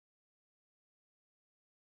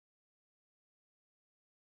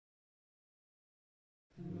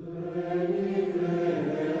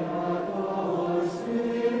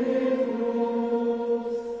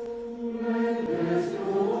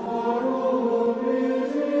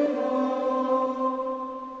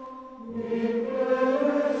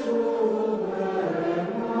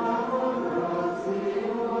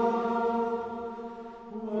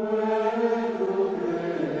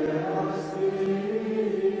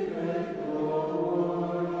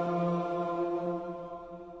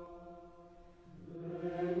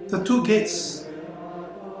The two gates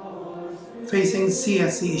facing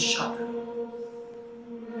CSE is shut.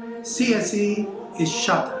 CSE is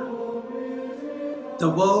shut. The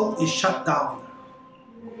world is shut down.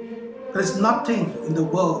 There is nothing in the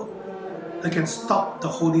world that can stop the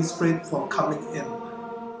Holy Spirit from coming in.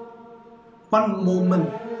 One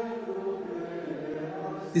moment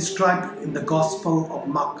described in the Gospel of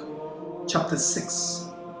Mark, chapter 6,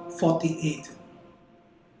 48.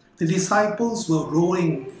 The disciples were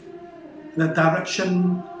rowing in the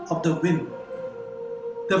direction of the wind.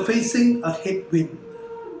 They're facing a headwind.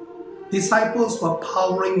 Disciples were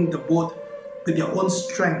powering the boat with their own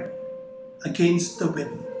strength against the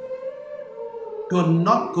wind. They were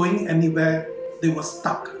not going anywhere, they were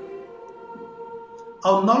stuck.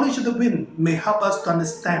 Our knowledge of the wind may help us to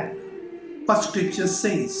understand what Scripture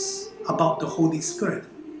says about the Holy Spirit.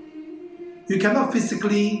 You cannot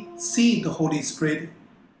physically see the Holy Spirit,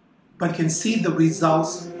 but can see the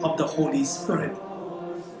results of the Holy Spirit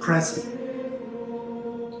present.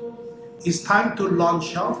 It's time to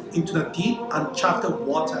launch out into the deep, uncharted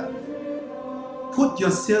water. Put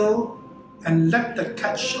your sail and let the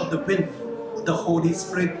catch of the wind of the Holy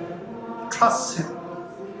Spirit trust Him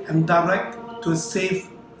and direct to a safe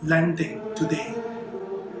landing today.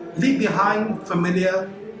 Leave behind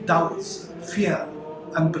familiar doubts, fear,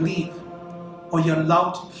 unbelief, or you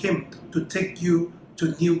allowed Him to take you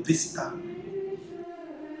to new vista.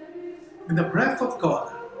 With the breath of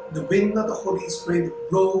God, the wind of the Holy Spirit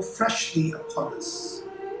blow freshly upon us.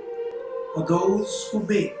 For those who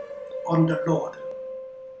wait on the Lord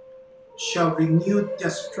shall renew their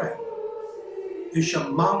strength. They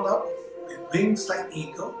shall mount up with wings like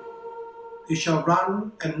eagle. They shall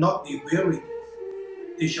run and not be wearied.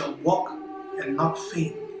 They shall walk and not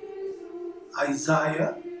faint.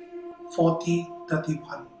 Isaiah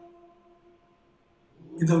 40:31.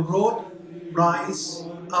 If the road rise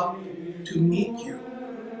up to meet you,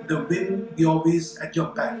 the wind be always at your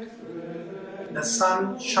back, and the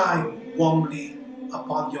sun shine warmly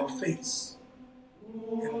upon your face,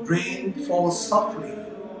 and rain fall softly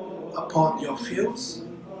upon your fields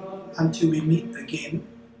until we meet again.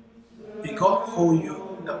 May God hold you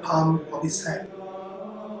in the palm of His hand.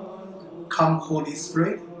 Come, Holy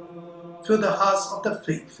Spirit, fill the hearts of the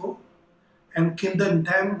faithful, and kindle in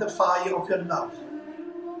them the fire of your love.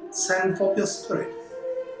 Send forth your Spirit,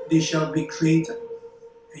 they shall be created,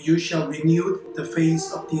 and you shall renew the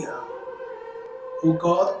face of the earth. O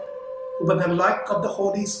God, who by the light of the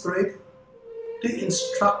Holy Spirit did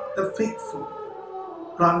instruct the faithful,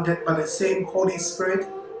 grant that by the same Holy Spirit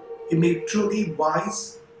we may be truly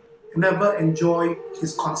wise and ever enjoy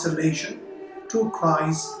His consolation through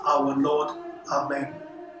Christ our Lord. Amen.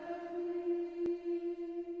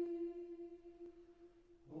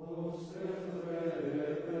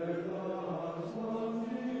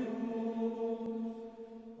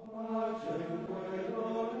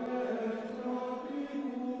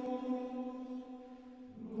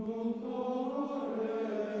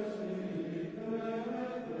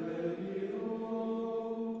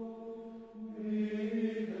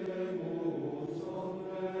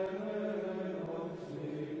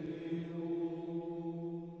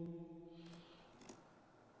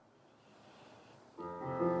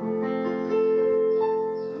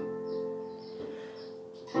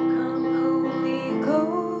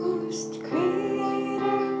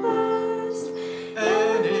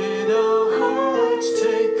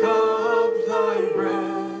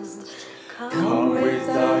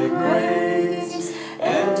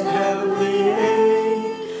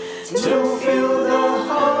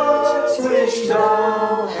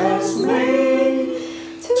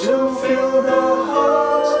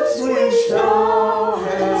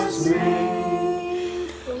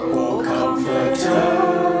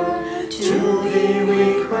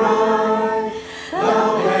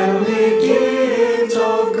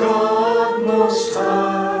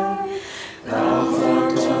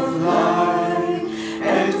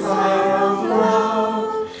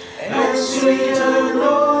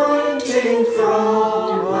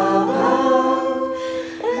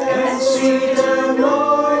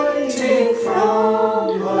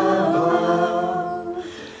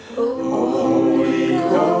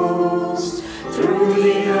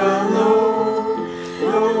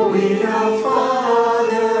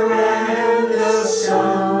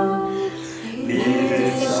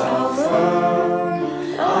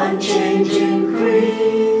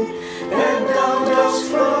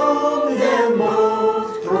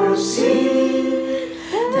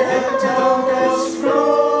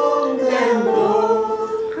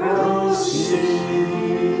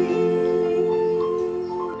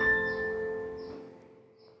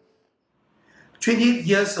 20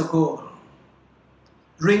 years ago,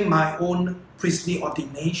 during my own priestly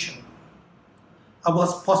ordination, I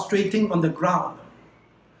was prostrating on the ground,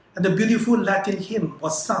 and the beautiful Latin hymn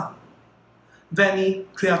was sung, Veni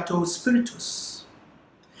Creator Spiritus.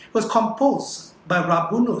 It was composed by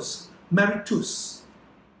Rabbinus Meritus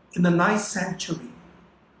in the 9th century.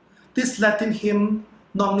 This Latin hymn,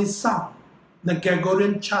 normally sung in the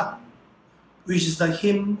Gregorian chant, which is the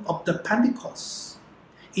hymn of the Pentecost,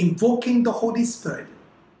 invoking the Holy Spirit,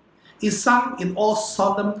 is sung in all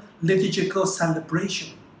solemn liturgical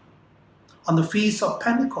celebration. On the Feast of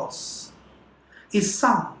Pentecost, is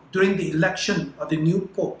sung during the election of the new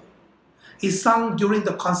Pope, is sung during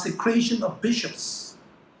the consecration of bishops,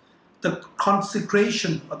 the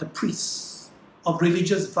consecration of the priests, of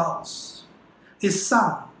religious vows, is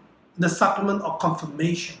sung in the sacrament of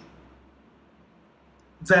confirmation.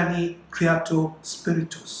 Veni Creator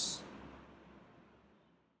Spiritus.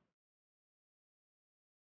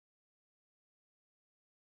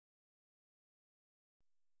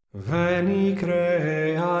 Veni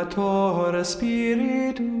Creator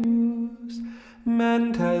Spiritus,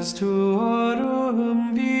 mentes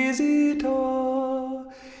tuorum visita,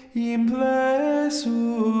 imple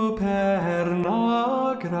superna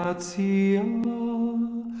gratia,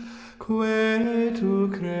 que tu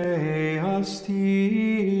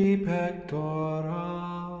creasti pectora.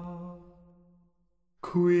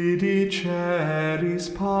 Qui diceris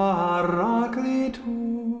Paraclitus,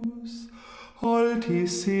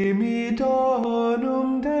 Altissimi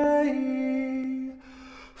donum Dei,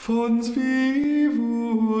 fons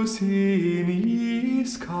vivus in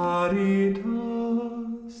iis caritas,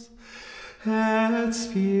 et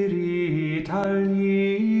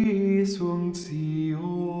spiritualis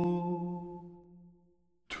unctio.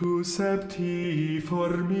 Tu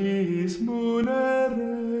septiformis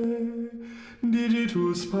munere,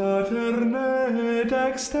 digitus paterne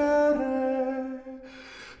dextere,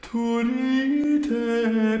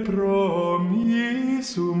 turite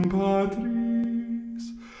promissum Patris,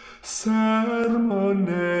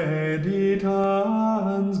 sermone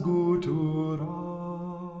ditans gutura.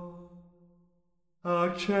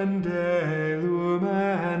 Accende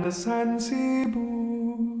lumen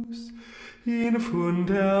sensibus,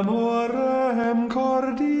 infunde amorem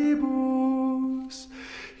cordibus,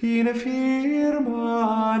 in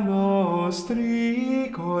firma nostri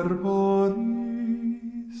corporis,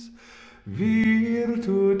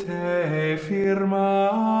 virtute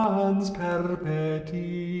firmans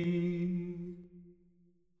perpeti.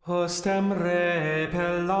 Hostem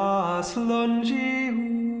repellas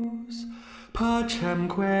longius,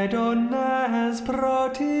 pacemque donnes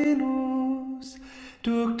protinus,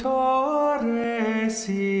 ductore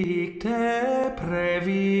sic te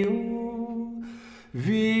previo,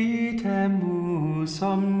 vitemus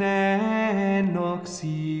omne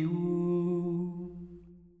noxium.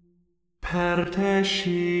 Per te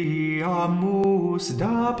sciamus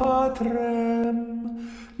da patrem,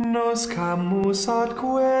 noscamus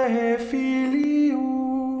atque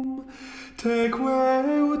filium, teque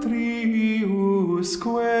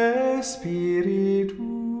utriusque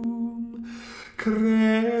spiritum,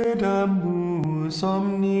 credamus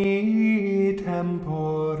omni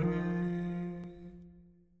tempore.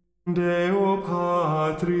 Deo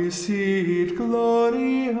Patris sit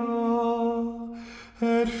gloria,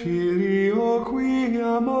 et Filio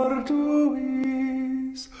quia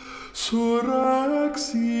mortuis,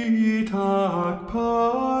 surrexit ac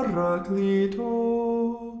Paraclito,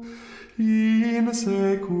 in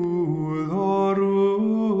seculo